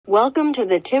Welcome to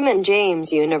the Tim and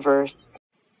James universe.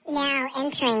 Now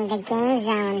entering the game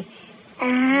zone.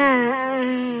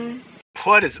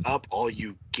 What is up, all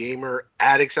you gamer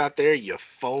addicts out there? You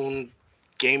phone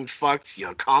game fucks, you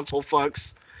console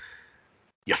fucks,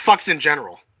 you fucks in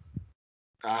general.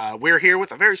 We're here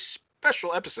with a very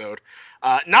special episode.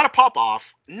 Not a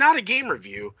pop-off, not a game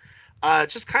review.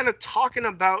 Just kind of talking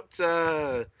about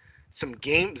some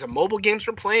mobile games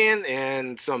we're playing,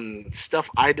 and some stuff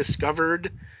I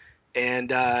discovered,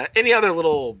 and any other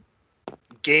little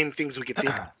game things we could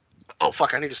think of. Oh,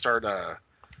 fuck, I need to start...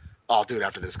 I'll do it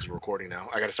after this because we're recording now.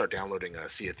 I got to start downloading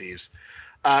Sea of Thieves.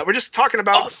 We're just talking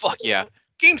about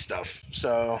game stuff.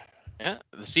 So yeah,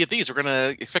 the Sea of Thieves. We're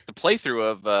gonna expect the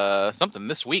playthrough of something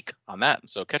this week on that.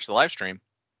 So catch the live stream.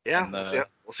 Yeah, we'll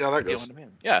see how that goes.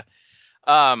 Yeah.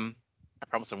 I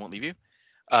promise I won't leave you.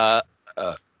 Full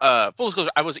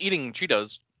disclosure, I was eating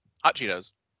Cheetos, hot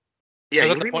Cheetos. Yeah,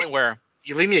 at the point where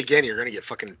you leave me again, you're gonna get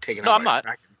fucking taken out. No, I'm not.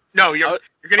 Kraken. No, you're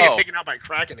gonna get taken out by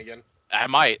Kraken again. I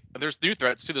might. There's new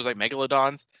threats too. There's like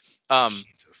megalodons.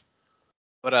 Jesus.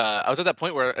 But I was at that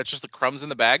point where it's just the crumbs in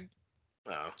the bag.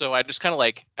 Oh. So I just kind of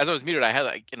like, as I was muted, I had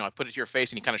I put it to your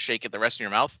face and you kind of shake it the rest in your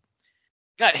mouth.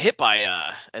 Got hit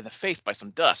by in the face by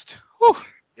some dust. Whew.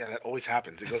 Yeah, that always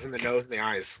happens. It goes in the nose and the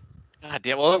eyes. God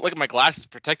damn. Well, look at my glasses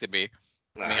protected me.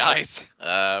 The eyes.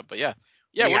 But yeah,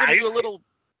 we're gonna do a little.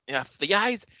 Yeah, the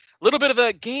eyes. A little bit of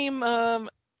a game.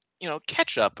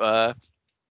 Catch up.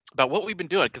 About what we've been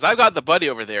doing, because I've got the buddy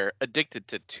over there addicted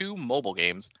to 2 mobile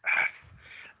games.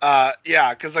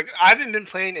 Yeah, because like I haven't been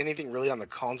playing anything really on the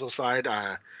console side.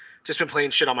 Just been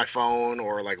playing shit on my phone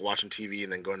or like watching TV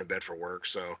and then going to bed for work.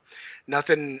 So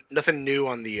nothing new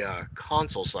on the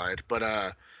console side.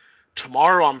 But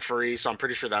tomorrow I'm free, so I'm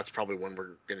pretty sure that's probably when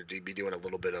we're gonna be doing a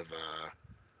little bit of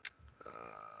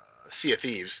Sea of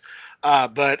Thieves.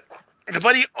 But the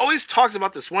buddy always talks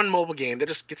about this one mobile game that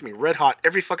just gets me red hot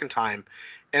every fucking time.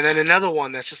 And then another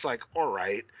one that's just like, all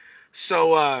right.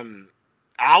 So I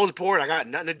was bored. I got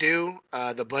nothing to do.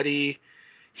 The buddy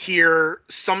here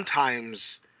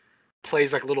sometimes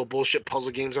plays like little bullshit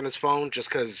puzzle games on his phone just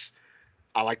because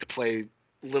I like to play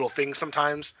little things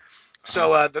sometimes.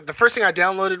 So the first thing I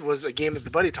downloaded was a game that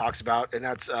the buddy talks about, and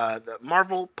that's the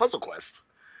Marvel Puzzle Quest.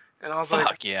 And I was like,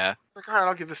 fuck yeah. Like, all right,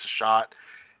 I'll give this a shot.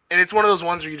 And it's one of those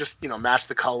ones where you just, match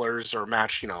the colors or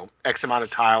match, X amount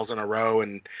of tiles in a row,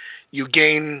 and you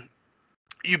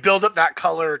build up that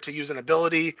color to use an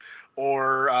ability,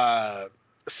 or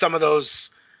some of those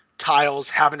tiles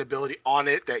have an ability on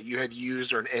it that you had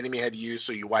used or an enemy had used,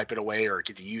 so you wipe it away or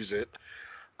get to use it.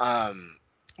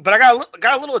 But I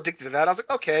got a little addicted to that. I was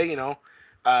like, okay,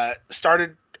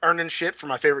 started earning shit for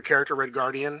my favorite character, Red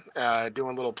Guardian,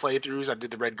 doing little playthroughs. I did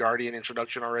the Red Guardian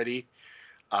introduction already.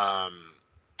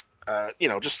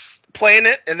 Just playing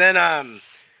it, and then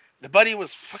the buddy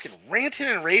was fucking ranting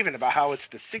and raving about how it's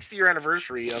the 60th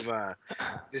anniversary of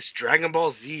this Dragon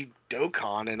Ball Z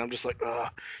Dokkan, and I'm just like, ugh.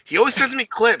 He always sends me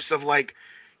clips of like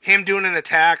him doing an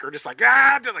attack or just like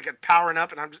powering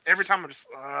up, and I'm just every time I'm just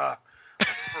all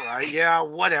right, yeah,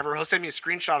 whatever. He'll send me a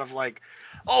screenshot of like,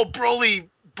 oh, Broly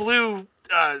blue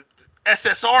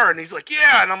SSR, and he's like,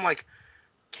 yeah, and I'm like,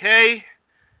 okay,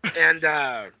 and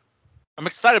I'm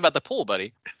excited about the pool,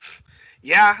 buddy.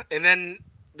 Yeah, and then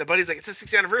the buddy's like, it's the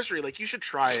 60th anniversary, like, you should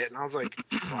try it. And I was like,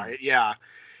 try it, yeah.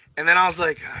 And then I was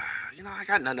like, I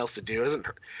got nothing else to do. It doesn't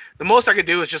hurt. The most I could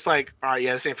do is just like, all right,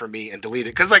 yeah, this ain't for me, and delete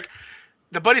it. Because, like,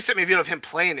 the buddy sent me a video of him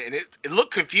playing it, and it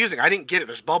looked confusing. I didn't get it.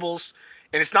 There's bubbles,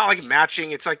 and it's not, like,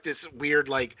 matching. It's, like, this weird,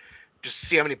 like, just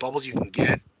see how many bubbles you can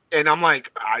get. And I'm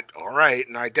like, all right.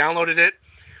 And I downloaded it.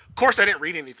 Of course, I didn't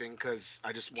read anything because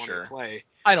I just wanted to play.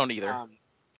 I don't either.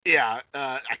 I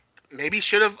maybe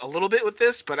should have a little bit with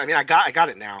this, but I mean, I got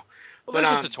it now. Well,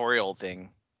 there's a tutorial thing.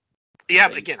 Yeah,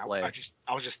 but again, I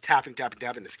was just tapping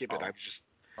to skip it. I was just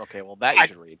okay. Well, that you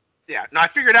should read. Yeah, no, I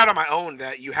figured out on my own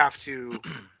that you have to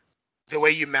the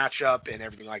way you match up and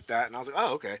everything like that, and I was like,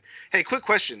 oh, okay. Hey, quick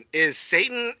question: is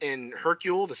Satan and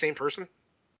Hercule the same person?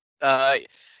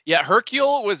 Yeah,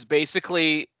 Hercule was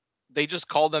basically they just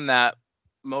called him that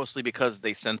mostly because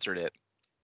they censored it.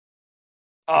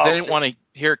 Oh, they didn't want to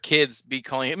hear kids be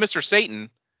calling him Mr. Satan,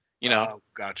 Oh,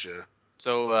 gotcha.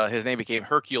 So his name became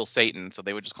Hercule Satan, so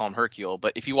they would just call him Hercule.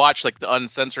 But if you watch like the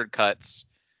uncensored cuts,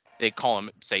 they call him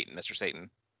Satan, Mr. Satan.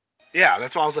 Yeah,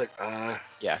 that's why I was like,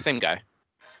 Yeah, same guy.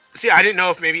 See, I didn't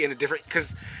know if maybe in a different,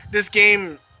 because this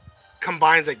game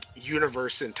combines like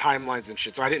universe and timelines and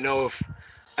shit. So I didn't know if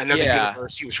another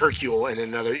universe he was Hercule, and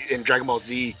another in Dragon Ball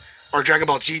Z or Dragon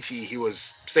Ball GT he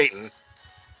was Satan.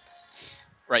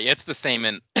 Right, yeah, it's the same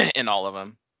in all of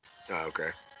them. Oh, okay.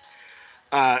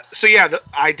 So yeah,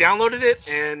 I downloaded it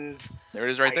and there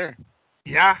it is right there.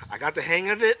 Yeah, I got the hang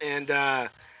of it, and I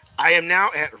am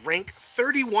now at rank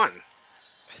 31.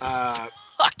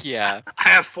 Fuck yeah! I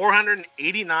have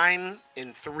 489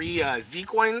 in 3 Z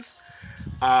coins,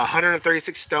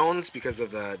 136 stones because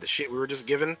of the shit we were just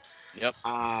given. Yep.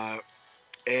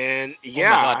 And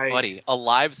yeah, oh my god, buddy, a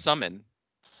live summon.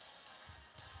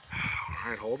 All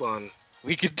right, hold on.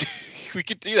 We could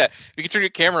do that. We could turn your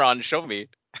camera on and show me.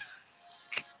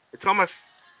 It's on my.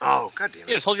 Oh, god damn it!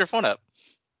 Yeah, just hold your phone up.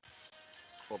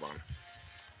 Hold on.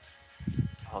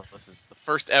 Oh, this is the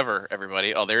first ever,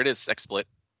 everybody. Oh, there it is, XSplit.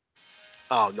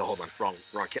 Oh no, hold on, wrong.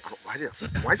 Why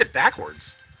is it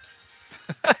backwards?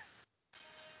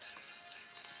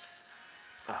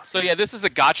 So yeah, this is a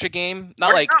gotcha game,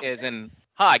 not like as in,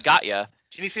 I got ya.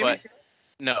 Can you see me?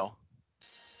 No.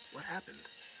 What happened?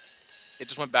 It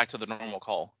just went back to the normal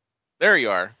call. There you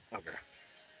are. Okay.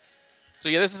 So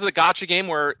yeah, this is a gotcha game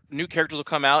where new characters will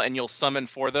come out and you'll summon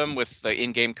for them with the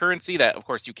in-game currency that, of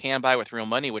course, you can buy with real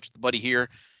money, which the buddy here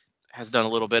has done a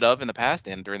little bit of in the past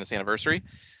and during this anniversary.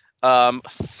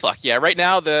 Fuck yeah! Right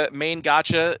now, the main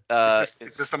gotcha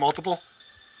is this the multiple?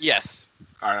 Yes.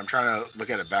 All right, I'm trying to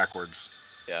look at it backwards.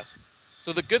 Yeah.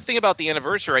 So the good thing about the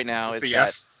anniversary right now is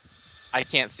that I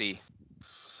can't see.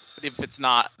 But if it's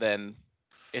not, then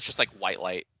it's just like white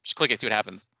light. Just click it, see what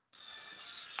happens.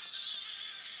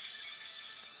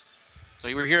 So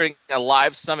we're hearing a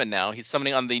live summon now. He's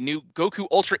summoning on the new Goku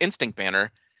Ultra Instinct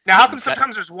banner. Now, how come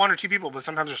sometimes there's 1 or 2 people, but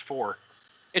sometimes there's 4?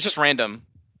 It's just random.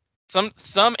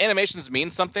 Some animations mean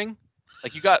something.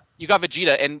 Like you got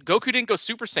Vegeta, and Goku didn't go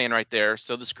Super Saiyan right there,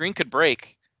 so the screen could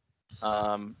break.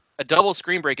 A double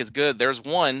screen break is good. There's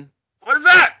one. What is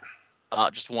that?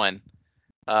 Just one.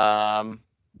 Yeah,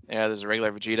 there's a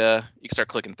regular Vegeta. You can start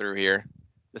clicking through here.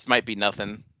 This might be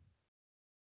nothing.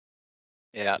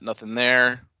 Yeah, nothing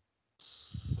there.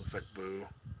 Looks like Boo.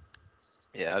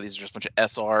 Yeah, these are just a bunch of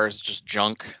SRs, just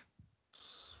junk.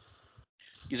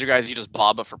 These are guys you just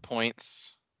bob up for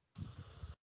points.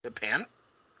 Japan?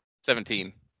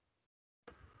 17.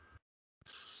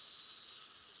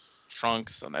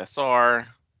 Trunks on SR.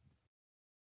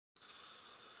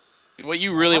 What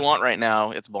you really want right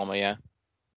now, it's Bulma, yeah.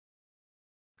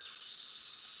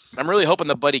 I'm really hoping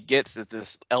the buddy gets is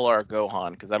this LR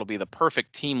Gohan, because that'll be the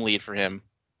perfect team lead for him.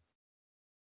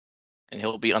 And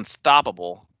he'll be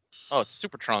unstoppable. Oh, it's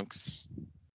Super Trunks.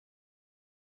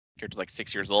 Character's like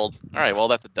 6 years old. All right, well,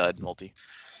 that's a dud, multi.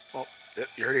 Well,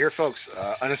 you heard it here, folks.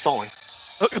 Uninstalling.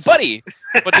 Buddy,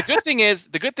 but the good thing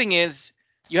is,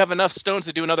 you have enough stones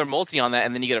to do another multi on that,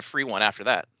 and then you get a free one after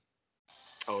that.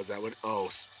 Oh, is that what? Oh,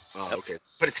 okay.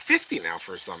 But it's 50 now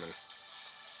for a summon.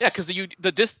 Yeah, because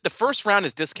the first round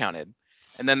is discounted,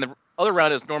 and then the other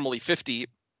round is normally 50,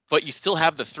 but you still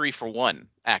have the 3-for-1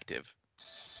 active.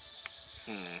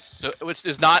 So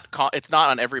it's not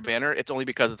on every banner. It's only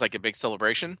because it's like a big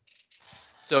celebration.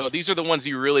 So these are the ones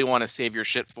you really want to save your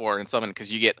shit for and summon,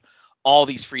 because you get all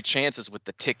these free chances with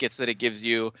the tickets that it gives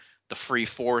you, the free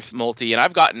 4th multi, and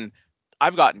I've gotten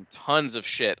tons of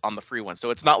shit on the free one. So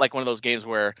it's not like one of those games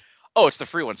where, oh, it's the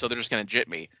free one, so they're just gonna jit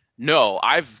me. No,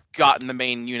 I've gotten the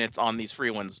main units on these free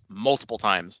ones multiple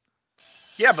times.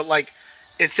 Yeah, but like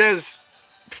it says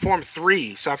perform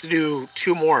 3, so I have to do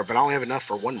 2 more, but I only have enough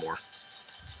for 1 more.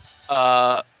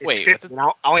 Wait. 50,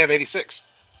 I only have 86.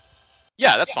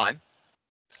 Yeah, that's fine.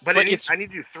 But I need to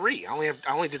do 3. I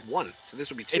only did 1, so this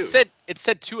would be 2. It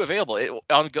said 2 available.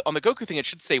 On the Goku thing, it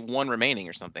should say 1 remaining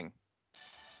or something.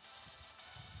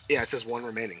 Yeah, it says 1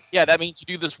 remaining. Yeah, that means you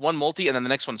do this 1 multi and then the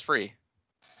next one's free.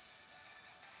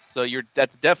 So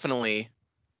that's definitely,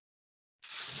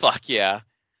 fuck yeah.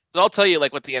 So I'll tell you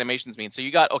like what the animations mean. So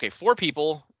you got 4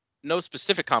 people, no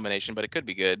specific combination, but it could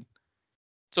be good.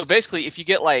 So basically, if you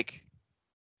get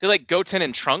Goten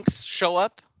and Trunks show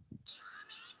up,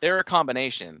 they're a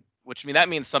combination, which that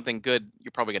means something good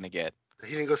you're probably gonna get.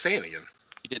 He didn't go Saiyan again.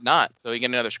 He did not. So you get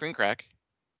another screen crack,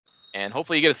 and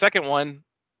hopefully you get a second one.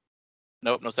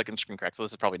 Nope, no second screen crack. So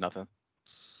this is probably nothing.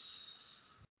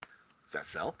 Is that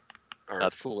Cell?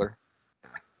 That's cooler.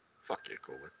 Fuck you,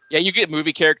 cooler. Yeah, you get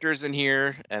movie characters in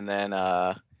here, and then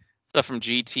stuff from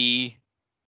GT.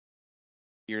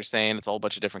 You're saying it's a whole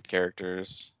bunch of different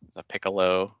characters. It's a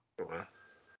Piccolo.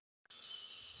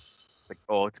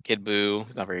 It's Kid Buu.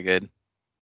 He's not very good.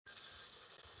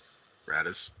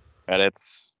 Raditz.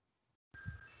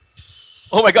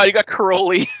 Oh my god, you got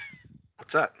Karoli.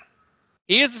 What's that?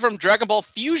 He is from Dragon Ball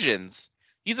Fusions.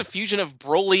 He's a fusion of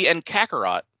Broly and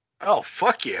Kakarot. Oh,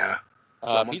 fuck yeah.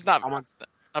 He's not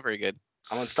very good.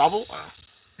 I'm unstoppable?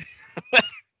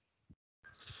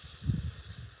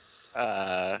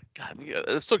 God,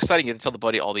 it's so exciting to tell the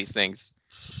buddy all these things.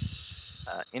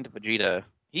 Into Vegeta.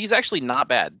 He's actually not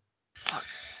bad.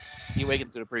 He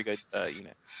awakens to a pretty good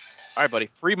unit. All right, buddy.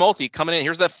 Free multi coming in.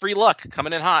 Here's that free luck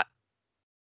coming in hot.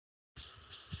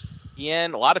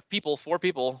 Again, a lot of people, 4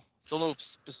 people. Still no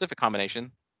specific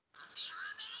combination.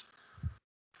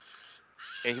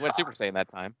 Okay, he went Super Saiyan that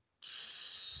time.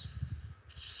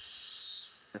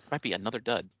 This might be another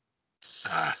dud.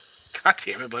 God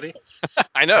damn it, buddy.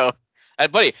 I know.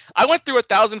 Buddy, I went through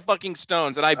 1,000 fucking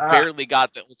stones and I barely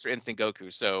got the Ultra Instinct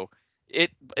Goku. So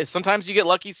it sometimes you get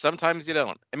lucky, sometimes you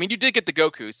don't. I mean, you did get the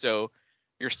Goku, so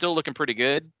you're still looking pretty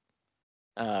good.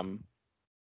 I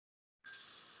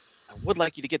would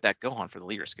like you to get that Gohan for the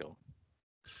leader skill.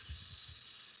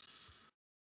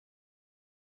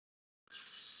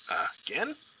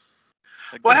 Again?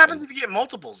 What happens if you get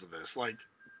multiples of this? Like,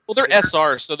 well, they're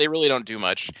SRs, so they really don't do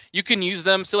much. You can use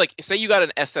them. So, like, say you got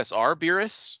an SSR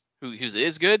Beerus, who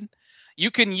is good.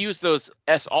 You can use those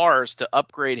SRs to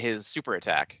upgrade his super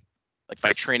attack, like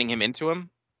by training him into him.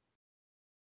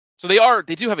 So they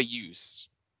do have a use.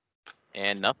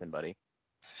 And nothing, buddy.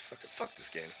 Fuck this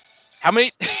game. How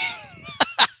many?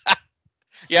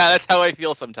 Yeah, that's how I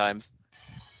feel sometimes.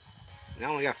 I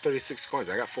only got 36 coins.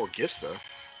 I got 4 gifts though.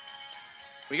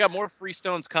 We got more free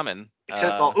stones coming.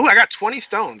 Except I got 20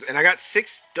 stones and I got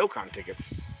 6 Dokkan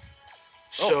tickets.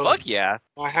 So fuck yeah!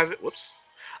 I have it. Whoops.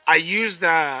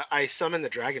 I summoned the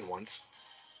dragon once.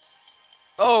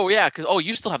 Oh yeah, because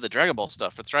you still have the Dragon Ball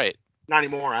stuff. That's right. Not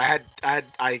anymore. I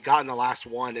got in the last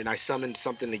one and I summoned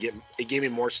something it gave me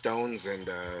more stones and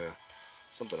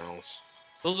something else.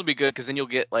 Those will be good because then you'll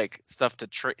get like stuff to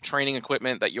training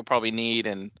equipment that you'll probably need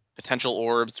and potential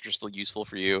orbs which are still useful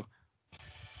for you.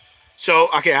 So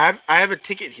okay, I have a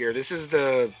ticket here. This is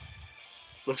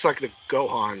looks like the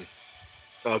Gohan,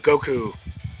 Goku,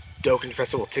 Dokkan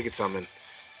Festival ticket summon.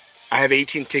 I have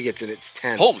 18 tickets and it's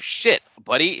 10. Oh shit,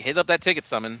 buddy, hit up that ticket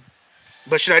summon.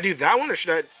 But should I do that one or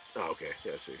should I? Oh, okay.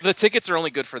 Yeah, I see. The tickets are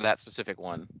only good for that specific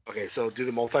one. Okay, so do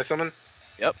the multi-summon?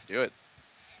 Yep, do it.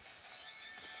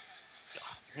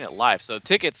 You're in it live. So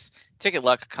ticket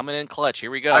luck coming in clutch. Here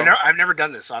we go. I've never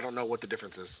done this, so I don't know what the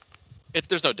difference is.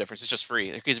 There's no difference. It's just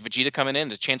free. There's Vegeta coming in,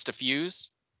 a chance to fuse.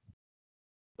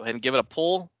 Go ahead and give it a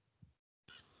pull.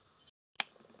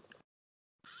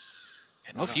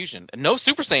 And no fusion. And no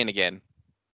Super Saiyan again.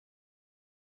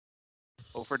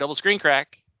 Go for a double screen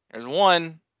crack. There's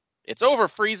 1. It's over,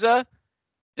 Frieza.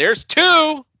 There's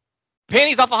 2.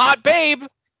 Panties off a hot babe.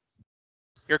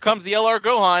 Here comes the LR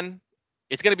Gohan.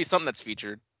 It's going to be something that's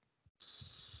featured.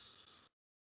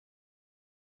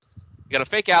 You got to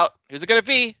fake out. Who's it going to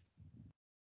be?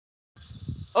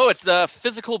 Oh, it's the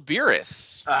physical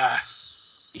Beerus.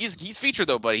 He's featured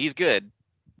though, buddy. He's good.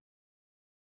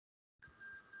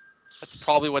 That's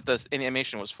probably what this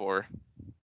animation was for.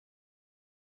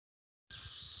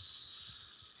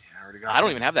 Yeah, I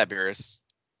don't even have that Beerus.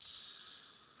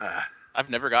 I've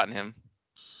never gotten him.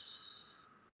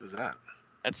 Who's that?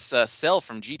 That's Cell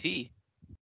from GT.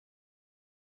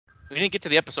 We didn't get to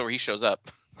the episode where he shows up.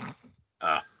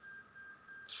 I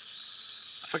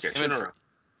forget.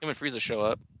 Him and Frieza show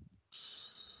up.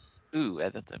 Ooh,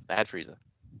 that's a bad Frieza.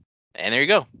 And there you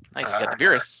go. Nice, you got the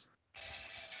Beerus.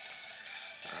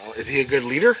 Is he a good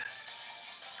leader?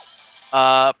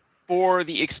 For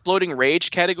the Exploding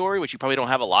Rage category, which you probably don't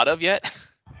have a lot of yet.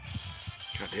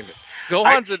 God damn it.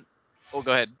 Gohan's Oh,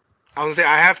 go ahead. I was gonna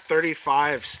say I have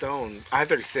 35 stone. I have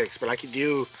 36, but I could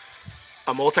do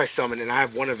a multi-summon, and I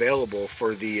have 1 available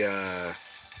for the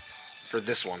for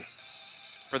this one.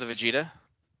 For the Vegeta?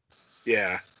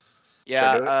 Yeah.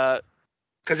 Yeah.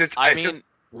 Because it's just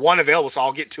 1 available, so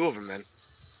I'll get 2 of them then.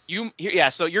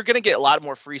 So you're gonna get a lot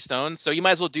more free stones, so you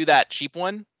might as well do that cheap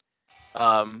one.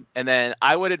 And then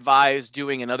I would advise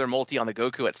doing another multi on the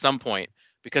Goku at some point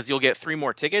because you'll get 3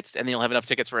 more tickets, and then you'll have enough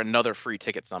tickets for another free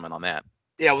ticket summon on that.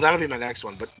 Yeah, well that'll be my next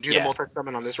one. But do the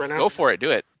multi-summon on this right now. Go for it, do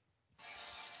it.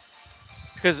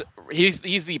 Because he's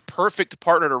the perfect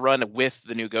partner to run with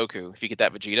the new Goku if you get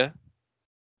that Vegeta.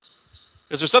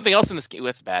 Because there's something else in this game.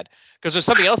 That's bad. Because there's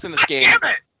something else in this game.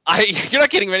 Damn it! You're not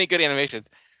getting many good animations.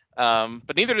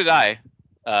 But neither did I.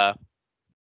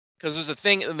 Because there's a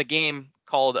thing in the game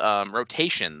called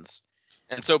rotations.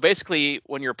 And so basically,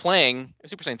 when you're playing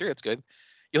Super Saiyan 3, that's good.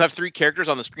 You'll have 3 characters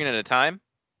on the screen at a time.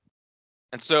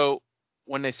 And so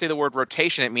when they say the word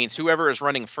rotation, it means whoever is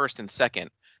running first and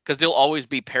second. Because they'll always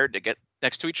be paired to get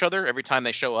next to each other every time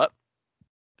they show up.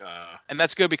 And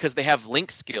that's good because they have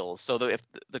link skills. So if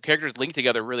the characters link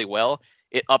together really well,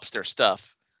 it ups their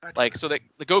stuff. Like, so the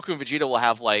Goku and Vegeta will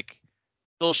have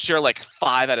they'll share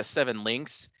 5 out of 7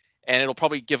 links, and it'll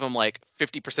probably give them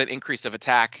 50% increase of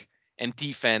attack and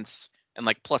defense and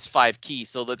 +5 ki.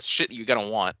 So that's shit you're gonna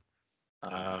want.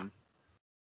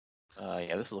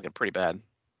 Yeah, this is looking pretty bad.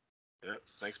 Yeah,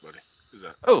 thanks, buddy. Who's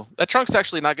that? Oh, that Trunk's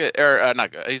actually not good, or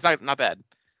not good. He's not bad.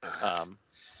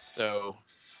 So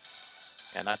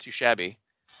yeah, not too shabby.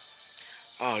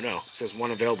 Oh no, it says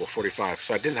one available, 45.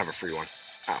 So I didn't have a free one.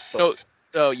 Ah, fuck.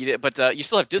 No, you did, but you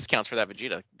still have discounts for that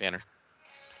Vegeta banner.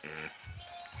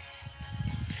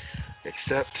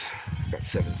 Except, got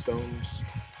 7 stones,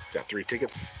 got 3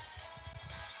 tickets.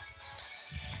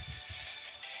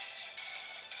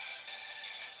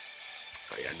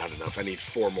 Oh yeah, not enough. I need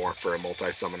 4 more for a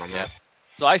multi-summon on that.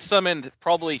 So I summoned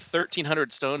probably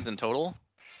 1,300 stones in total.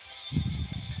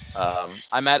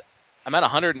 I'm at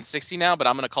 160 now, but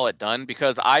I'm gonna call it done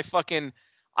because I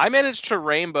managed to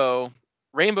rainbow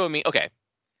me. Okay,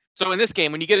 so in this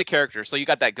game, when you get a character, so you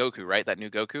got that Goku, right? That new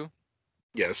Goku.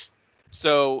 Yes.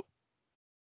 So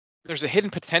there's a hidden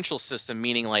potential system,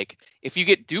 meaning like if you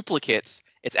get duplicates,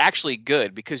 it's actually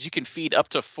good because you can feed up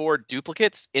to 4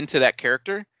 duplicates into that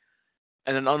character,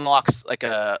 and then unlocks like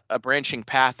a branching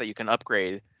path that you can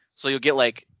upgrade. So you'll get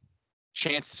like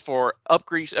chances for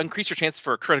increase your chances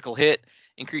for a critical hit,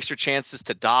 increase your chances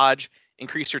to dodge,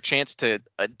 increase your chance to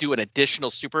do an additional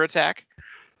super attack.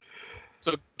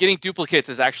 So getting duplicates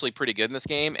is actually pretty good in this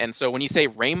game. And so when you say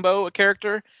rainbow a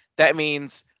character, that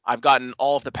means I've gotten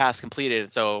all of the paths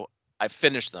completed, so I've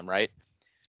finished them, right?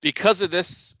 Because of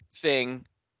this thing,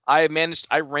 I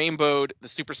rainbowed the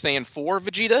Super Saiyan 4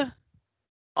 Vegeta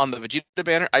on the Vegeta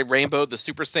banner. I rainbowed the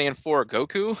Super Saiyan 4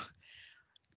 Goku.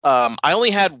 I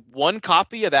only had 1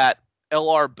 copy of that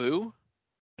LR Boo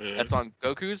that's on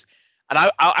Goku's, and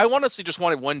I honestly just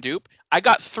wanted 1 dupe. I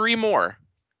got 3 more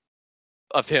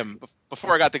of him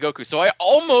before I got the Goku, so I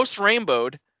almost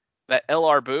rainbowed that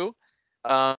LR Boo.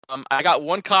 I got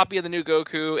 1 copy of the new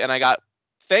Goku, and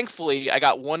thankfully I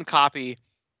got 1 copy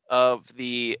of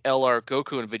the LR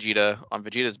Goku and Vegeta on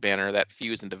Vegeta's banner that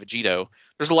fused into Vegito.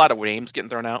 There's a lot of names getting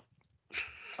thrown out.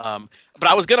 But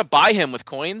I was gonna buy him with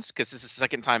coins because this is the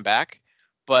second time back.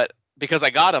 But because I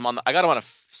got him on a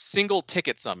single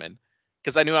ticket summon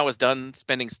because I knew I was done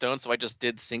spending stones, so I just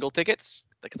did single tickets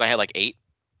because I had like 8.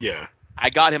 Yeah. I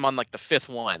got him on like the 5th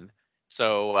one,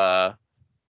 so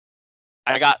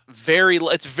I got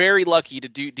it's very lucky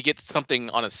to get something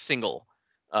on a single,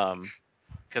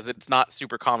 because it's not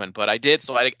super common. But I did,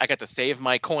 so I got to save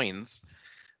my coins,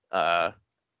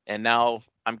 and now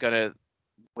I'm gonna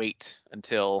wait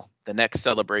until the next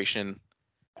celebration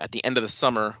at the end of the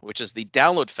summer, which is the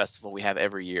download festival we have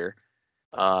every year.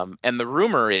 And the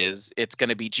rumor is it's going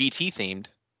to be GT themed.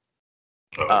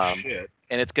 Oh shit!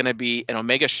 And it's going to be an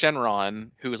Omega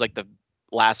Shenron, who is like the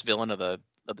last villain of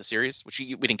the series, which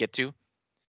we didn't get to.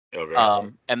 Okay.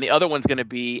 And the other one's going to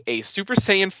be a Super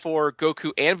Saiyan 4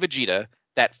 Goku and Vegeta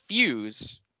that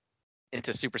fuse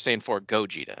into Super Saiyan 4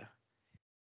 Gogeta.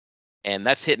 And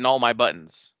that's hitting all my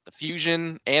buttons, the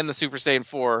fusion and the Super Saiyan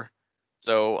 4.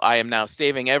 So I am now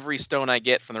saving every stone I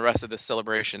get from the rest of this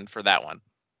celebration for that one.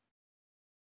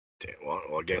 Damn, well,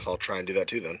 I guess I'll try and do that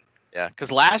too then. Yeah,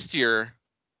 because last year,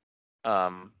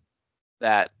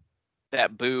 that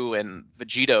Boo and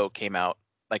Vegito came out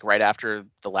like right after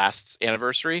the last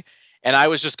anniversary, and I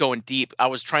was just going deep. I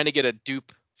was trying to get a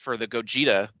dupe for the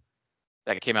Gogeta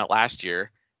that came out last year,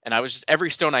 and I was just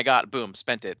every stone I got, boom,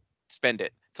 spend it to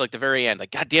like the very end.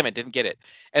 Like, god damn it, didn't get it.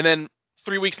 And then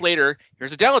 3 weeks later,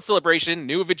 here's a download celebration,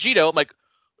 new Vegito. I'm like,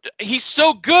 he's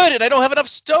so good, and I don't have enough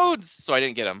stones, so I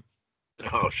didn't get him.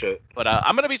 Oh shit! But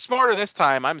I'm gonna be smarter this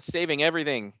time. I'm saving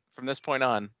everything from this point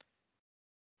on.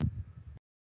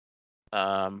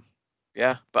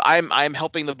 Yeah, but I'm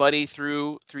helping the buddy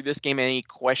through this game. Any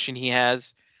question he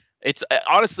has, it's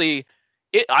honestly,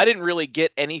 I didn't really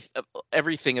get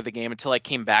everything of the game until I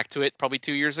came back to it probably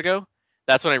 2 years ago.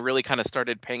 That's when I really kind of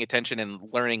started paying attention and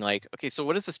learning, like, okay, so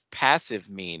what does this passive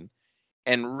mean,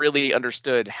 and really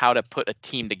understood how to put a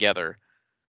team together.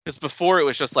 Because before it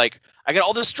was just like, I got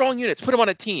all the strong units, put them on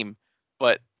a team,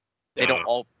 but they don't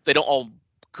all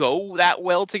go that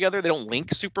well together. They don't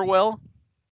link super well.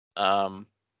 But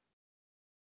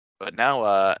now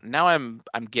I'm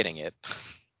getting it.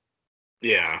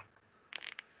 Yeah.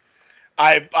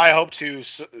 I hope to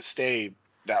stay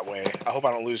that way. I hope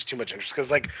I don't lose too much interest,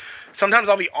 because like sometimes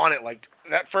I'll be on it, like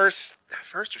that first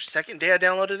or second day I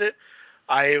downloaded it,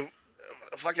 I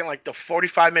fucking like the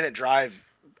 45-minute drive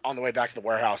on the way back to the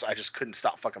warehouse, I just couldn't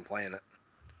stop fucking playing it.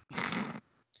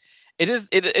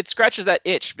 It scratches that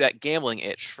itch, that gambling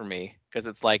itch for me, because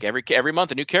it's like every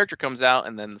month a new character comes out,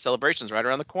 and then the celebration's right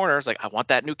around the corner. It's like, I want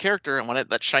that new character, I want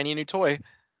that shiny new toy.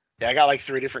 Yeah, I got like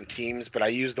 3 different teams, but I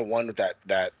used the one with that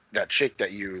chick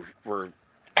that you were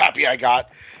happy I got,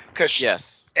 because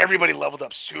yes, everybody leveled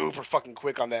up super fucking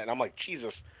quick on that, and I'm like,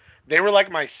 Jesus, They were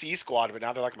like my C squad, but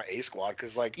now they're like my A squad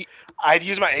because like I'd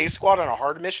use my A squad on a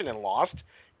hard mission and lost,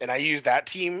 and I used that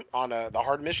team on the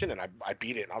hard mission and I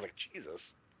beat it, and I was like,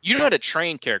 Jesus. You know how to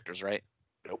train characters, right?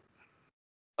 Nope.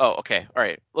 Oh, okay. All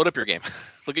right. Load up your game.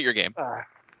 Look at your game.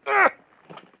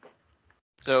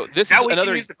 So this is what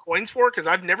another. You use the coins for? Because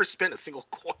I've never spent a single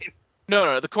coin.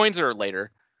 No, the coins are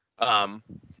later.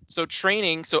 So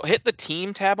training. So hit the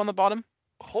team tab on the bottom.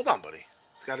 Hold on, buddy.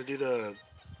 It's got to do the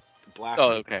blast.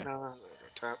 Oh, okay.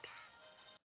 Tap.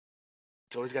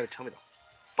 It's always got to tell me the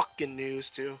fucking news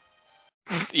too.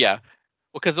 Yeah.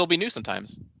 Well, because they'll be new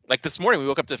sometimes. Like this morning, we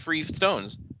woke up to free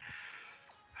stones.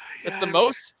 It's the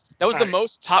most. That was the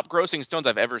most top grossing stones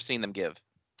I've ever seen them give.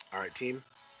 All right, team.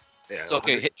 Yeah. So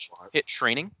okay, hit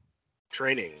training.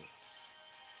 Training.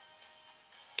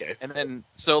 Okay. And then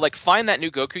so like find that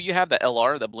new Goku you have, that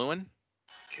LR, the blue one.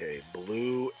 Okay,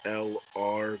 blue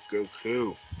LR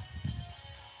Goku.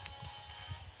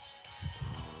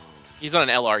 He's not an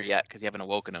LR yet because you haven't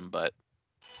awoken him, but.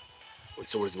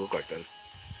 So what does he look like then?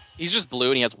 He's just blue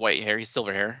and he has white hair. He's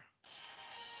silver hair.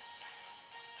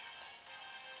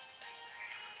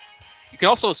 You can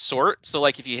also sort. So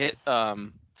like if you hit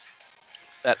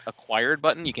that acquired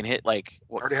button, you can hit like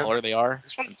what color they are.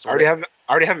 This one. I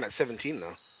already have him at 17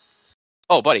 though.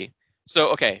 Oh, buddy. So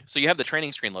okay, so you have the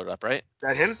training screen loaded up, right? Is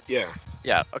that him? Yeah.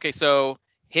 Yeah. Okay, so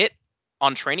hit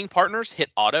on training partners. Hit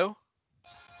auto.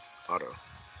 Auto.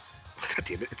 God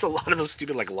damn it! It's a lot of those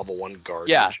stupid like level 1 guards.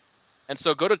 Yeah. And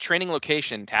so go to training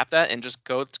location, tap that, and just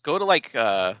go to like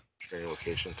training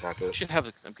location, tap it. You should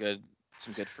have some good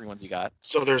free ones you got.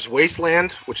 So there's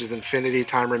Wasteland, which is infinity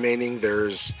time remaining.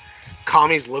 There's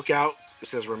Kami's Lookout. It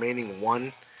says remaining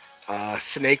 1.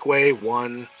 Snake Way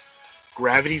 1.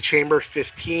 Gravity Chamber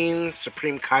 15.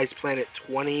 Supreme Kai's Planet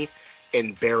 20.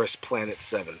 And Barris Planet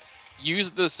 7. Use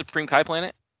the Supreme Kai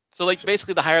Planet. So like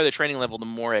basically the higher the training level, the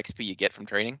more XP you get from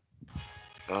training.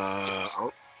 I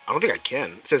don't think I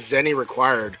can. It says Zenny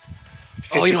required.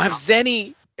 Oh, you don't have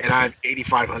Zenny. And I have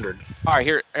 8,500. All right,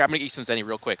 here I'm gonna get you some Zenny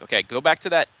real quick. Okay, go back to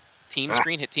that team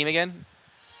screen. Hit team again.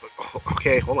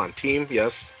 Okay, hold on. Team,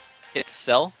 yes. Hit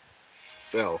sell.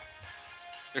 Sell.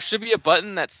 There should be a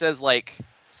button that says like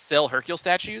sell Hercule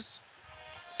statues.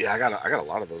 Yeah, I got a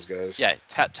lot of those guys. Yeah,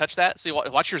 touch that. See,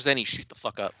 watch your Zenny shoot the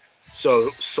fuck up. So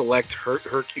select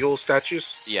Hercule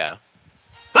statues. Yeah.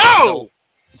 Oh!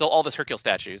 Sell all the Hercule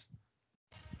statues.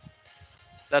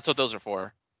 That's what those are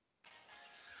for.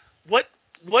 What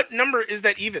number is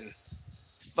that even?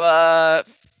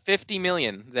 50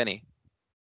 million Zenny.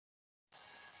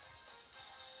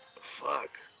 Fuck.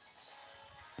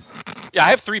 Yeah, I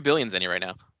have 3 billion Zenny right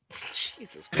now.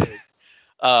 Jesus Christ.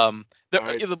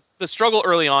 The struggle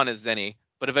early on is Zenny,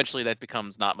 but eventually that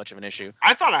becomes not much of an issue.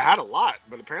 I thought I had a lot,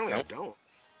 but apparently I don't.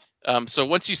 So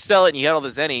once you sell it and you get all the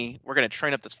Zenny, we're gonna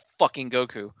train up this fucking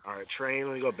Goku. All right, train.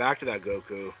 Let me go back to that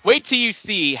Goku. Wait till you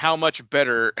see how much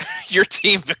better your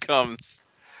team becomes.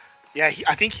 Yeah,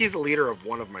 I think he's the leader of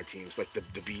one of my teams, like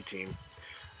the B team.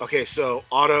 Okay, so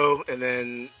auto, and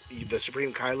then the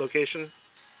Supreme Kai location.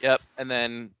 Yep, and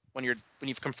then when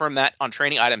you've confirmed that on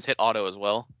training items, hit auto as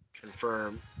well.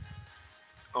 Confirm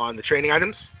on the training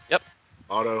items. Yep.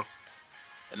 Auto.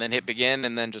 And then hit begin,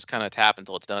 and then just kind of tap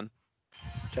until it's done.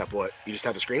 Tap what? You just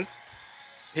tap the screen?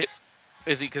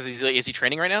 Is he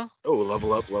training right now? Oh,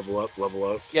 level up, level up, level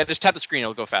up. Yeah, just tap the screen,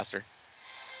 it'll go faster.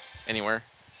 Anywhere.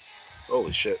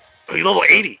 Holy shit. Oh, he's level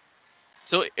 80.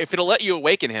 So if it'll let you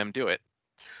awaken him, do it.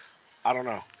 I don't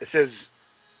know. It says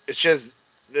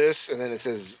this, and then it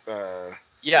says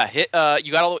Yeah, hit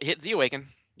hit the awaken.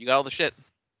 You got all the shit.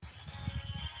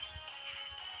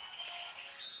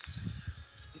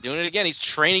 He's doing it again. He's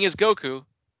training his Goku.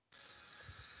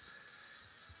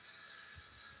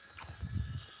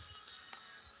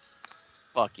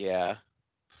 Fuck yeah.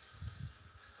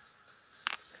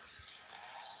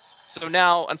 So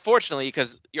now, unfortunately,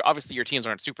 because your teams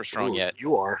aren't super strong yet.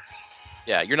 You are.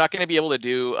 Yeah, you're not going to be able to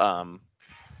do. No, I'm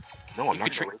not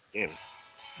going to rate the game.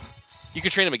 You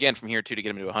can train him again from here too to get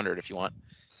him to 100 if you want.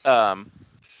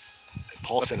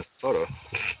 Paul sent us a photo.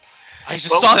 I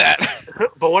just saw that.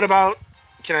 But what about?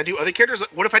 Can I do other characters?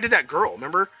 What if I did that girl?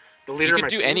 Remember the leader of my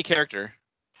team? You can do any character.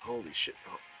 Holy shit!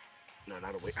 Oh. No,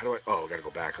 not away. How do I? Oh, I gotta go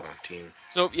back on team.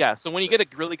 So yeah, so when you get a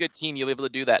really good team, you'll be able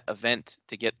to do that event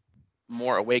to get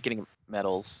more awakening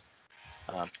medals.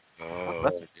 Paul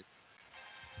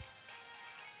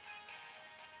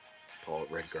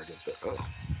Red Guardian. Oh.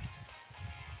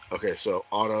 Okay, so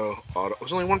auto.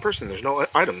 There's only one person. There's no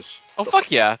items. Oh fuck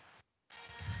yeah!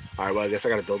 All right, well I guess I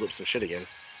gotta build up some shit again.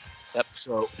 Yep.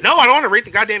 So no, I don't want to rate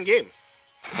the goddamn game.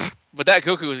 But that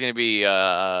Goku is gonna be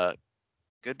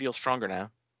good deal stronger now.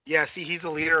 Yeah, see, he's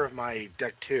the leader of my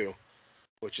deck too,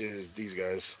 which is these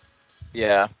guys.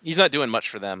 Yeah, he's not doing much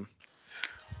for them.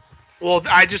 Well,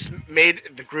 I just made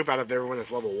the group out of everyone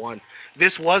that's level 1.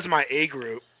 This was my A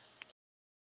group.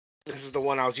 This is the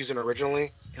one I was using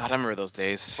originally. God, I remember those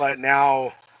days. But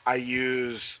now I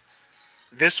use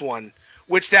this one,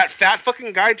 which that fat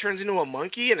fucking guy turns into a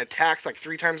monkey and attacks like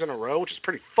 3 times in a row, which is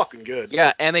pretty fucking good.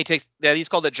 Yeah, and he's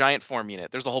called the giant form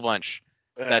unit. There's a whole bunch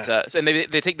and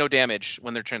they take no damage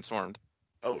when they're transformed.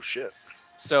 Oh shit.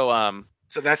 So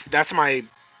So that's that's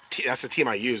the team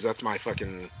I use. That's my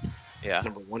fucking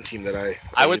number 1 team that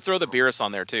I would throw the Beerus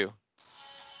on there too.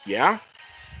 Yeah?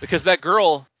 Because that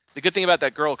girl, the good thing about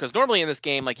that girl, because normally in this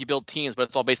game, like, you build teams, but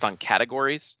it's all based on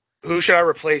categories. Who should I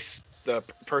replace the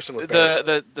person with?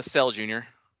 The Cell Junior.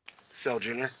 Cell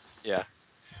Junior? Yeah.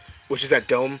 Which is that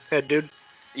dome head dude?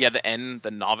 Yeah,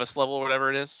 the novice level, or whatever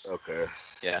it is. Okay.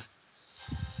 Yeah.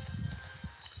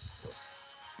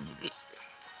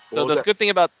 So the good thing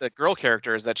about the girl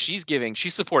character is that she's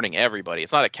supporting everybody.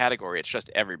 It's not a category, it's just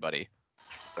everybody.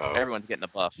 Oh. Everyone's getting a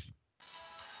buff.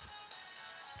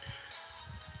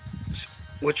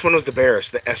 Which one was the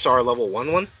Beerus? The SR level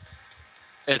 1 one?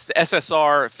 It's the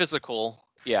SSR physical,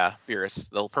 yeah, Beerus,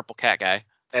 the purple cat guy.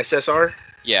 SSR?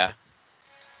 Yeah.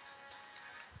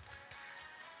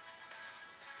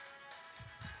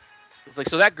 It's like,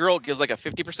 so that girl gives like a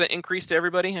 50% increase to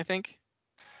everybody, I think.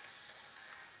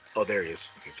 Oh, there he is.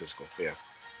 Okay, physical, yeah.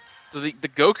 So the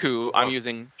Goku I'm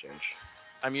using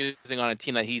on a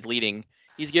team that he's leading.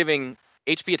 He's giving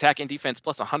HP, attack, and defense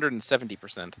plus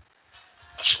 170%.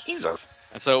 Jesus.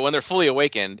 And so when they're fully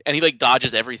awakened, and he like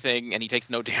dodges everything, and he takes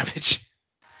no damage.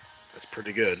 That's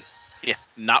pretty good. Yeah,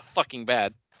 not fucking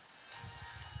bad.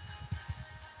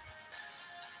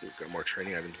 We've got more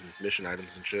training items and mission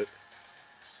items and shit.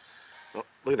 Oh,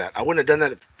 look at that. I wouldn't have done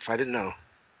that if I didn't know.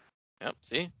 Yep,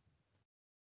 see?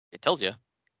 It tells you.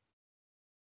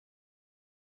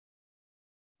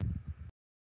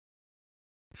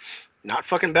 Not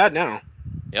fucking bad now.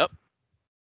 Yep.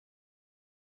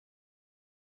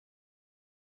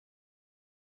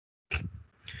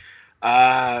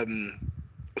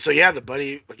 So yeah, the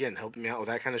buddy again helping me out with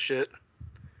that kind of shit.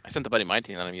 I sent the buddy my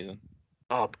team that I'm using.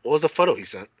 Oh, what was the photo he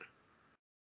sent?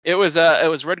 It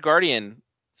was Red Guardian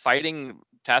fighting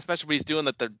Taskmaster, but he's doing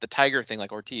the tiger thing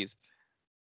like Ortiz.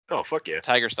 Oh, fuck yeah.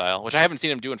 Tiger style, which I haven't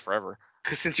seen him doing forever.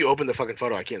 Because since you opened the fucking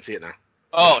photo, I can't see it now.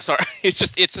 Oh, sorry. It's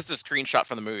just a screenshot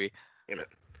from the movie. Damn it.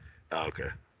 Oh, okay.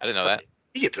 I didn't know that.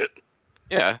 He gets it.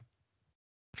 Yeah.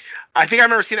 I think I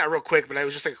remember seeing that real quick, but I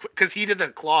was just like, because he did the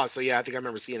claw, so yeah, I think I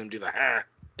remember seeing him do the hair.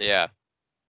 Yeah.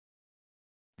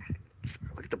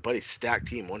 Look at the buddy stack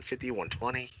team, 150,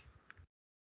 120.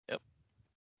 Yep.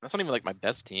 That's not even like my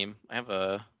best team. I have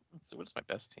a, let's see, what's my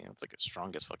best team? It's like a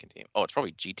strongest fucking team. Oh, it's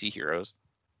probably GT Heroes.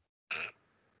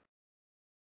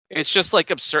 It's just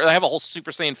like absurd. I have a whole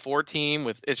Super Saiyan 4 team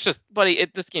with, it's just, buddy,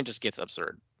 this game just gets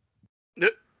absurd.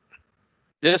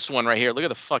 This one right here, look at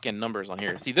the fucking numbers on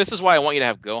here. See, this is why I want you to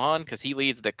have Gohan, because he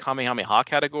leads the Kamehameha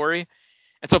category.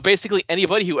 And so basically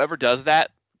anybody who ever does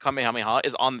that Kamehameha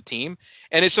is on the team.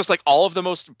 And it's just like all of the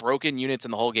most broken units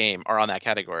in the whole game are on that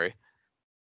category.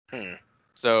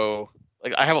 So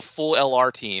like I have a full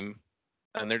LR team,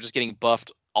 and they're just getting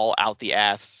buffed all out the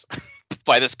ass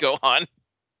by this Gohan.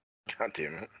 God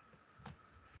damn it.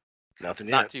 Nothing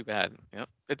yet. Not too bad. Yep.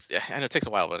 I know it takes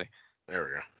a while, buddy. There we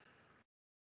go.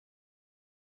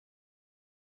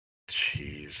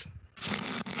 Jeez.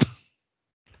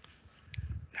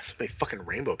 There's so many fucking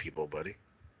rainbow people, buddy.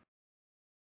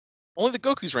 Only the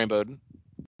Goku's rainbowed.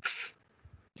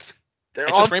 They're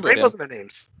all rainbows in their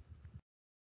names.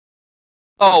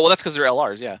 Oh, well, that's because they're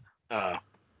LRs, yeah.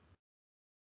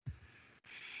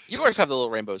 You always have the little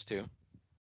rainbows, too.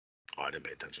 Oh, I didn't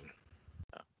pay attention.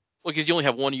 Well, because you only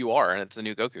have one UR, and it's the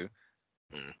new Goku.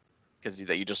 Because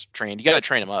that you just trained. You got to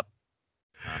train him up.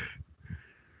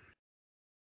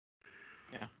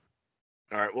 Yeah.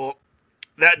 All right. Well,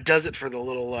 that does it for the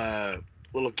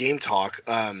little game talk.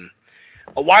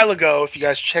 A while ago, if you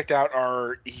guys checked out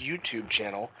our YouTube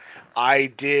channel, I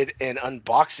did an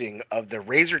unboxing of the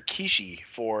Razer Kishi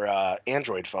for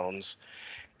Android phones,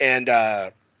 and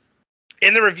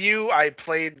in the review, I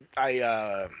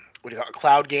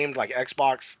cloud gamed like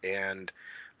Xbox, and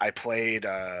I played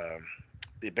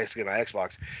basically my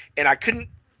Xbox, and I couldn't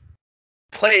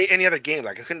play any other game.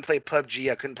 Like I couldn't play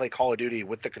PUBG, I couldn't play Call of Duty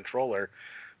with the controller.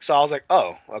 So I was like,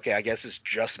 oh, okay, I guess it's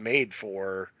just made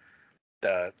for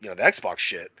the Xbox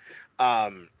shit.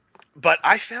 But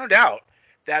I found out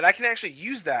that I can actually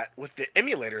use that with the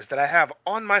emulators that I have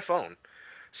on my phone.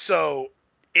 So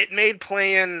it made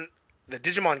playing the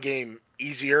Digimon game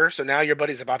easier. So now your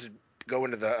buddy's about to go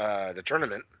into the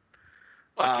tournament.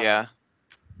 Fuck yeah.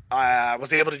 I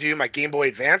was able to do my Game Boy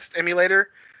Advanced emulator,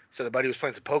 so the buddy was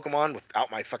playing some Pokemon without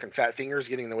my fucking fat fingers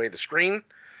getting in the way of the screen.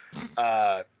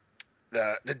 The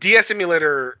DS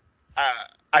emulator,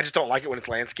 I just don't like it when it's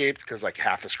landscaped because like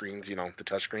half the screen's the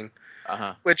touch screen.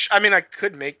 Which I mean I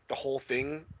could make the whole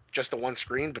thing just the one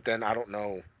screen, but then I don't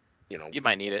know, You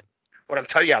might need it. What I'm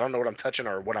telling you, I don't know what I'm touching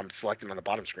or what I'm selecting on the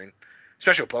bottom screen,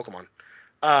 especially with Pokemon.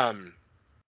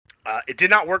 It did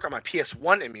not work on my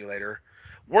PS1 emulator.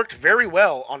 Worked very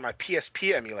well on my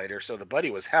PSP emulator, so the buddy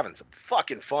was having some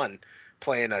fucking fun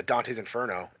playing Dante's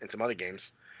Inferno and some other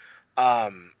games.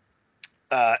 And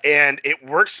it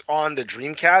works on the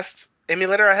Dreamcast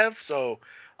emulator I have, so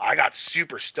I got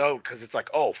super stoked because it's like,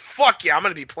 oh fuck yeah, I'm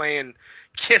gonna be playing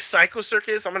Kiss Psycho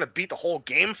Circus. I'm gonna beat the whole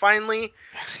game finally.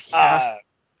 Yeah.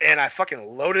 And I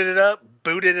fucking loaded it up,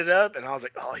 booted it up, and I was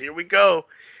like, oh, here we go.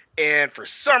 And for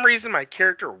some reason, my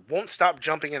character won't stop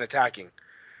jumping and attacking.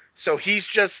 So he's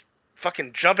just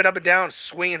fucking jumping up and down,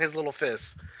 swinging his little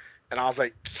fists. And I was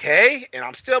like, okay. And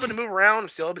I'm still able to move around. I'm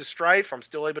still able to strafe. I'm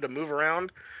still able to move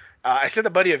around. I sent the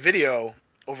buddy a video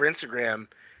over Instagram,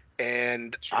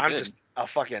 and I'm just a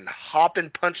fucking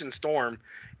hopping, punching storm.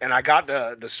 And I got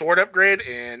the sword upgrade,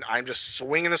 and I'm just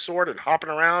swinging the sword and hopping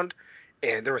around.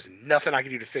 And there was nothing I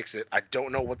could do to fix it. I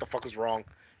don't know what the fuck was wrong.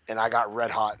 And I got red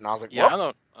hot. And I was like,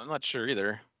 yeah, I'm not sure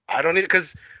either. I don't need it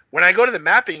because when I go to the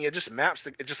mapping, it just maps.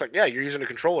 It's just like, yeah, you're using a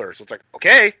controller. So it's like,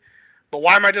 okay, but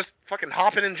why am I just fucking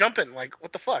hopping and jumping? Like,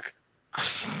 what the fuck?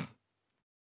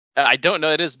 I don't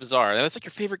know. It is bizarre. And it's like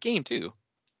your favorite game, too.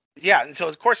 Yeah, and so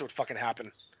of course it would fucking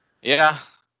happen. Yeah.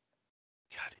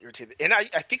 God, irritated. And I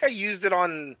think I used it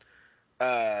on...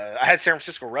 I had San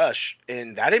Francisco Rush,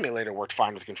 and that emulator worked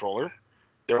fine with the controller.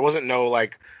 There wasn't no,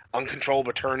 like,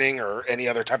 uncontrollable turning or any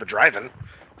other type of driving.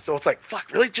 So it's like,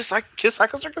 fuck, really? Just like Kiss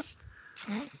Psycho Circus?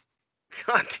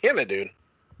 God damn it, dude.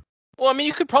 Well, I mean,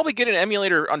 you could probably get an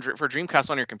emulator for Dreamcast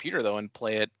on your computer, though, and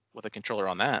play it with a controller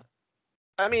on that.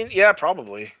 I mean, yeah,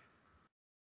 probably.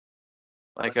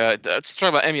 Like, let's talk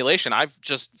about emulation. I've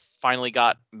just finally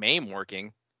got MAME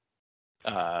working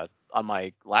on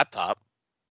my laptop.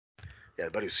 Yeah,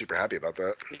 the buddy was super happy about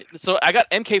that. So I got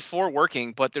MK4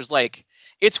 working, but there's like,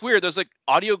 it's weird. There's like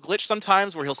audio glitch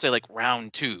sometimes where he'll say like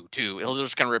round 2. He'll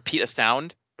just kind of repeat a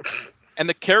sound. And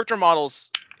the character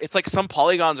models, it's like some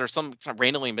polygons are some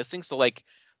randomly missing. So like,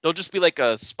 there'll just be like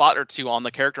a spot or two on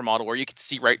the character model where you can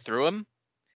see right through them.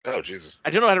 Oh, Jesus. I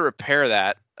don't know how to repair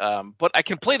that. But I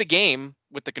can play the game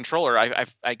with the controller.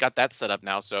 I got that set up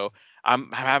now. So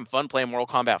I'm having fun playing Mortal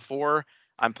Kombat 4.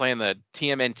 I'm playing the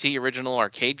TMNT original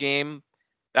arcade game.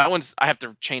 That one's, I have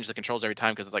to change the controls every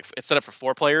time because it's like it's set up for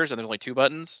 4 players and there's only 2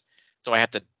 buttons. So I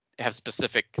have to have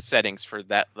specific settings for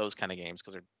those kind of games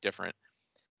because they're different.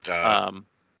 I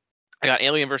got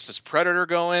Alien vs Predator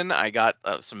going. I got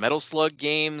some Metal Slug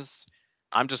games.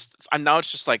 Now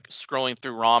it's just like scrolling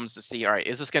through ROMs to see, all right,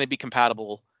 is this going to be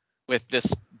compatible with this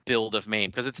build of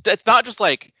MAME? Because it's not just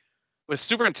like with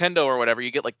Super Nintendo or whatever,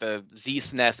 you get like the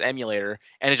Z-SNES emulator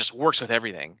and it just works with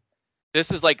everything.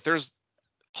 This is like there's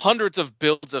hundreds of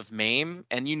builds of MAME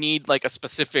and you need like a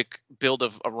specific build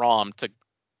of a ROM to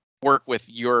work with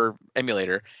your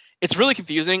emulator. It's really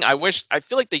confusing. I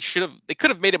feel like they could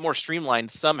have made it more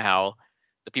streamlined somehow.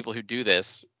 The people who do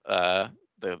this, the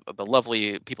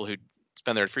lovely people who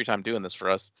spend their free time doing this for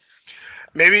us.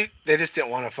 Maybe they just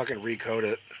didn't want to fucking recode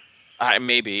it.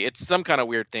 Maybe it's some kind of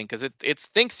weird thing because it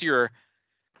thinks you're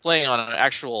playing on an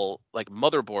actual like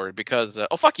motherboard because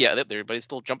oh fuck yeah, everybody's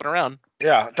still jumping around.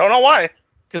 Yeah, don't know why.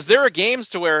 Because there are games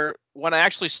to where when I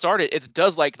actually start it, it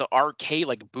does like the arcade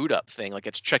like boot up thing, like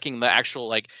it's checking the actual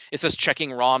like it says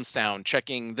checking ROM sound,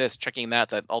 checking this, checking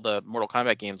that all the Mortal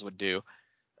Kombat games would do.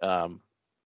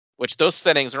 Which those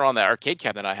settings are on the arcade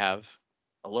cabinet I have.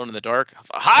 Alone in the Dark,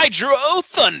 Hydro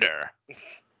Thunder.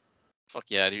 Fuck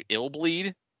yeah, dude.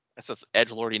 Illbleed. That's his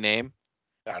edgelordy name.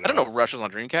 I don't know Rush was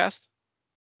on Dreamcast.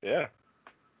 Yeah.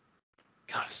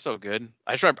 God, it's so good.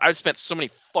 I just remember I've spent so many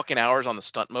fucking hours on the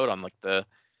stunt mode on like the.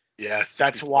 Yes,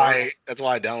 that's why I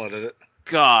downloaded it.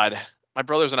 God, my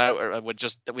brothers and I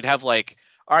we'd have like,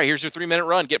 all right, here's your 3-minute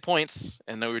run, get points,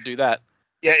 and then we would do that.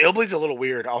 Yeah, Illbleed's a little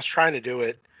weird. I was trying to do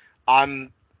it.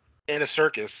 I'm in a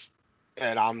circus.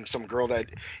 And I'm some girl and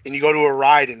you go to a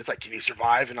ride and it's like, can you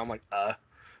survive? And I'm like, Not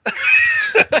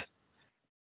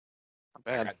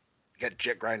bad. I got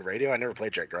Jet Grind Radio. I never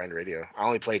played Jet Grind Radio. I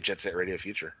only played Jet Set Radio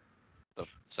Future. The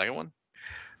second one?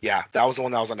 Yeah, that was the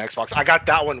one that was on Xbox. I got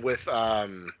that one with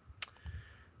the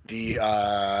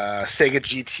Sega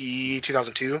GT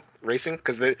 2002 Racing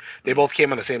because they both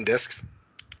came on the same disc.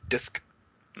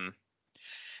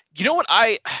 You know what?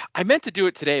 I meant to do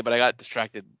it today, but I got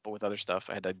distracted with other stuff.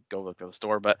 I had to go look at the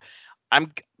store. But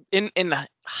I'm in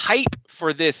hype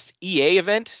for this EA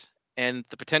event and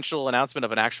the potential announcement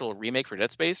of an actual remake for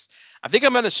Dead Space. I think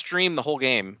I'm gonna stream the whole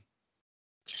game.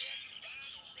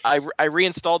 I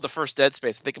reinstalled the first Dead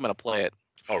Space. I think I'm gonna play it.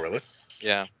 Oh, really?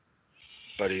 Yeah.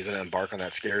 But he's gonna embark on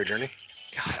that scary journey.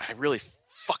 God, I really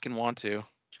fucking want to.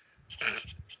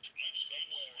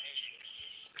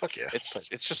 Fuck yeah.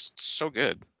 It's just so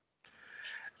good.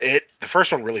 The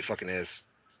first one really fucking is.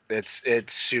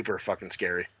 It's super fucking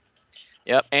scary.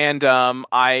 Yep, and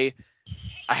I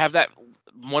have that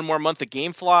one more month of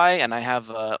GameFly, and I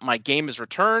have my game is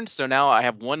returned, so now I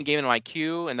have one game in my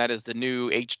queue, and that is the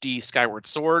new HD Skyward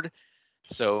Sword.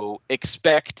 So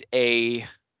expect a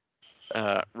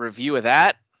review of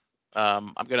that.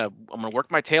 I'm gonna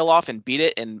work my tail off and beat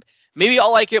it, and maybe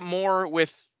I'll like it more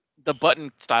with the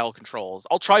button style controls.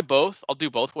 I'll try both. I'll do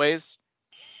both ways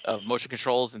of motion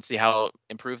controls and see how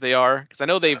improved they are, because I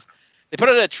know they put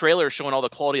out a trailer showing all the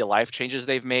quality of life changes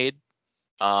they've made,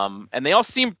 and they all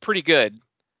seem pretty good.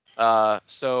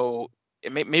 So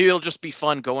maybe it'll just be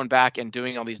fun going back and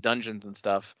doing all these dungeons and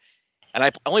stuff. And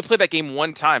I only played that game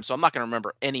one time, so I'm not gonna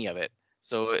remember any of it.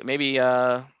 So maybe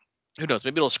who knows?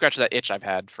 Maybe it'll scratch that itch I've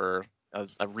had for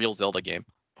a real Zelda game.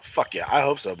 Fuck yeah, I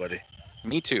hope so, buddy.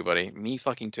 Me too, buddy. Me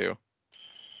fucking too.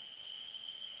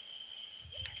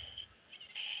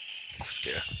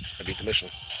 Yeah, I beat the mission.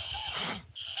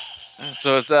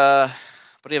 So it's but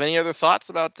do you have any other thoughts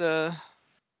about No,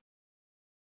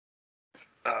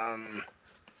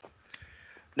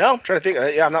 I'm trying to think.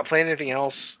 Yeah, I'm not playing anything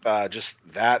else. Just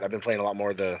that. I've been playing a lot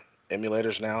more of the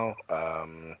emulators now.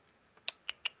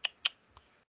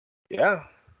 Yeah,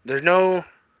 there's no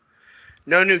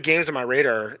new games on my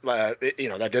radar.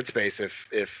 That Dead Space.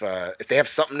 If they have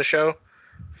something to show,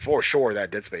 for sure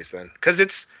that Dead Space then, because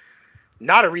it's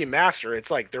not a remaster.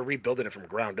 It's like they're rebuilding it from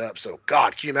ground up. So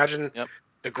God, can you imagine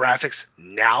the graphics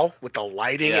now with the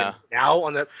lighting and now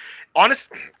on the I'm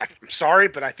sorry,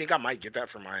 but I think I might get that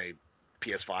for my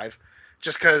PS5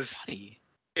 just because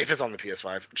if it's on the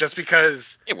PS5, just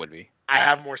because it would be. I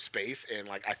have more space and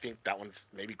like I think that one's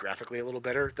maybe graphically a little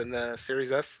better than the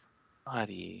Series S.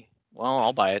 Buddy, well,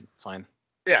 I'll buy it. It's fine.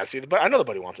 Yeah, see, but I know the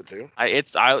buddy wants it too.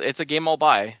 It's a game I'll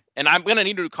buy, and I'm gonna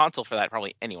need a new console for that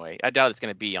probably anyway. I doubt it's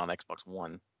gonna be on Xbox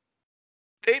One.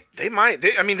 They might.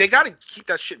 They got to keep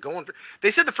that shit going. They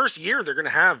said the first year they're gonna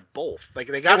have both. Like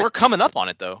they got. Yeah, we're coming up on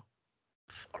it though.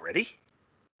 Already?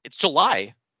 It's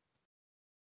July.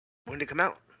 When did it come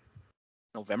out?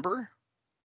 November.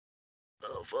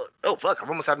 Oh fuck! I've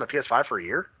almost had my PS5 for a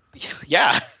year.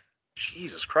 Yeah.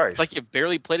 Jesus Christ! It's like you've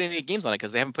barely played any games on it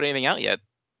because they haven't put anything out yet.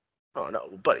 Oh no,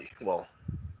 buddy. Well,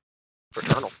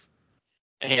 Returnal.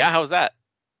 Yeah, how's that?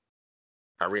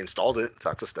 I reinstalled it, so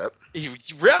that's a step.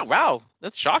 Wow,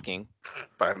 that's shocking.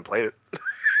 But I haven't played it.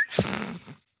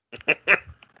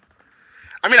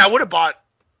 I mean, I would have bought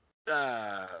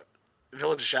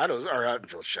Village of Shadows, or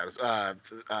Village of Shadows,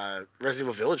 Resident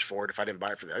Evil Village for it if I didn't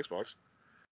buy it for the Xbox.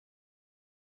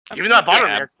 Even though I bought it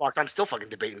on the Xbox, I'm still fucking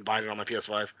debating buying it on my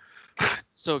PS5.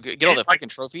 So good. Get all the fucking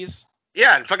trophies.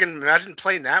 Yeah, and fucking imagine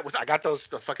playing that with. I got those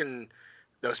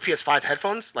PS5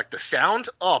 headphones, like the sound.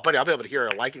 Oh, buddy, I'll be able to hear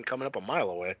a Lycan coming up a mile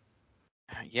away.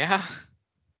 Yeah.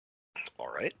 All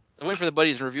right. I'm waiting for the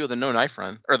buddy's review of the No Knife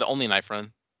Run, or the Only Knife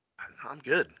Run. I'm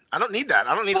good. I don't need that.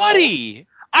 I don't need. Buddy.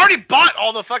 I already bought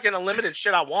all the fucking unlimited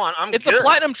shit I want. It's good.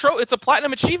 It's a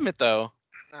platinum achievement though.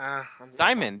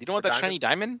 Diamond. You don't want that diamond? Shiny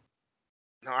diamond?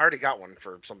 No, I already got one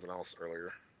for something else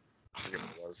earlier. I forget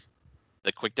what it was.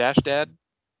 The Quick Dash Dad?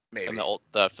 Maybe. And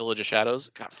the Village of Shadows?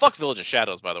 God, fuck Village of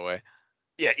Shadows, by the way.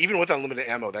 Yeah, even with unlimited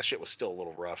ammo, that shit was still a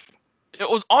little rough. It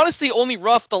was honestly only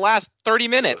rough the last 30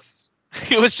 minutes.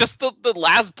 It was just the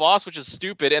last boss, which is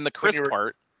stupid, and the Chris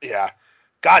part. Yeah.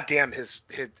 God damn,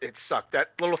 it sucked.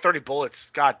 That little 30 bullets,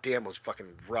 god damn, was fucking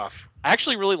rough. I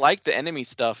actually really liked the enemy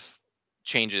stuff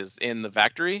changes in the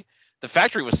factory. The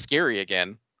factory was scary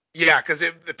again. Yeah, because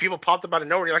the people popped up out of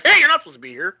nowhere, and you're like, hey, you're not supposed to be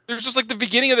here. It was just like the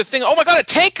beginning of the thing. Oh my god, a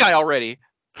tank guy already.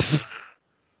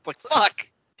 Like, fuck.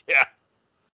 Yeah.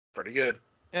 Pretty good.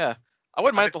 Yeah. I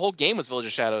wouldn't mind if the whole game was Village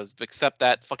of Shadows, except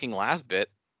that fucking last bit.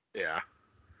 Yeah.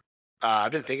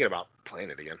 I've been thinking about playing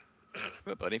it again.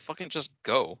 Good, buddy. Fucking just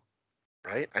go.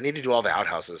 Right? I need to do all the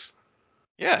outhouses.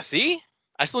 Yeah, see?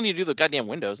 I still need to do the goddamn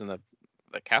windows in the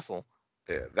castle.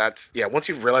 Yeah, once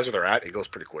you realize where they're at, it goes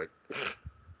pretty quick.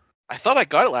 I thought I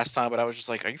got it last time, but I was just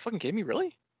like, are you fucking kidding me?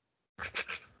 Really?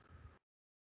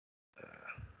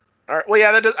 All right. Well,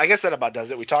 yeah, I guess that about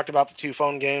does it. We talked about the 2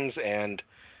 phone games and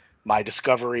my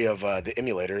discovery of the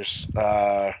emulators.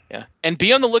 Yeah. And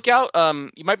be on the lookout.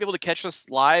 You might be able to catch us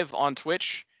live on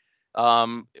Twitch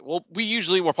We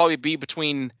usually will probably be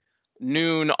between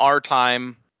noon our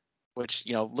time, which,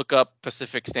 look up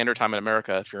Pacific Standard Time in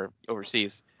America if you're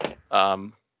overseas.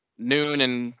 Noon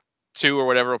and 2 or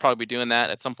whatever, we'll probably be doing that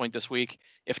at some point this week.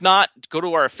 If not, go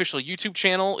to our official YouTube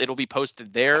channel. It'll be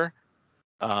posted there.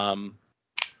 Well,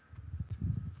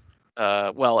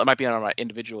 it might be on my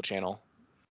individual channel.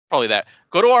 Probably that.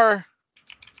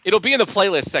 It'll be in the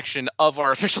playlist section of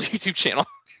our official YouTube channel.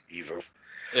 Jesus.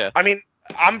 Yeah. I mean,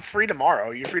 I'm free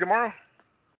tomorrow. You free tomorrow?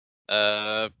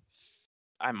 I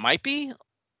might be.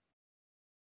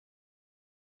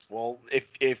 Well,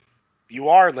 if you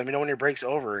are, let me know when your break's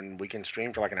over and we can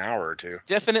stream for like an hour or two.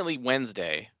 Definitely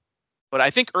Wednesday. But I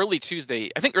think early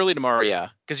tomorrow, yeah.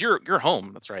 Because you're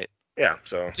home, that's right. Yeah,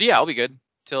 so yeah, I'll be good.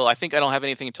 I think I don't have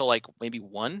anything until like maybe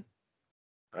 1.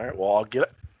 All right, well, I'll get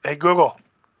it. Hey, Google,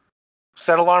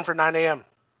 set alarm for 9 a.m.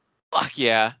 Fuck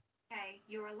yeah. Okay,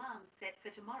 your alarm's set for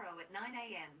tomorrow at 9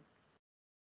 a.m.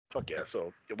 Fuck yeah,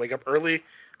 so you wake up early,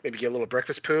 maybe get a little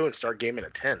breakfast poo, and start gaming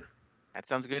at 10. That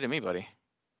sounds good to me, buddy.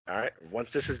 All right,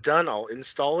 once this is done, I'll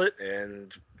install it,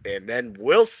 and then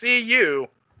we'll see you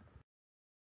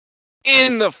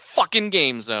in the fucking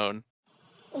game zone.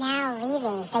 Now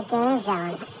leaving the game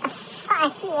zone.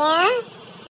 Fuck yeah!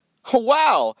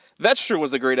 Wow, that sure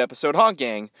was a great episode, huh,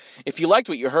 gang? If you liked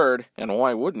what you heard, and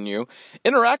why wouldn't you,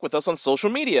 interact with us on social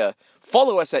media.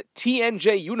 Follow us at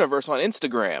TNJ Universe on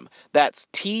Instagram. That's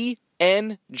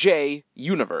TNJ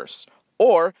Universe.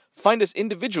 Or find us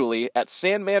individually at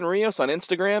Sandman Rios on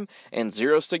Instagram and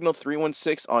Zero Signal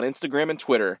 316 on Instagram and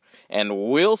Twitter. And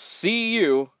we'll see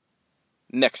you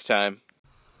next time.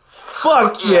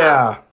 Fuck yeah!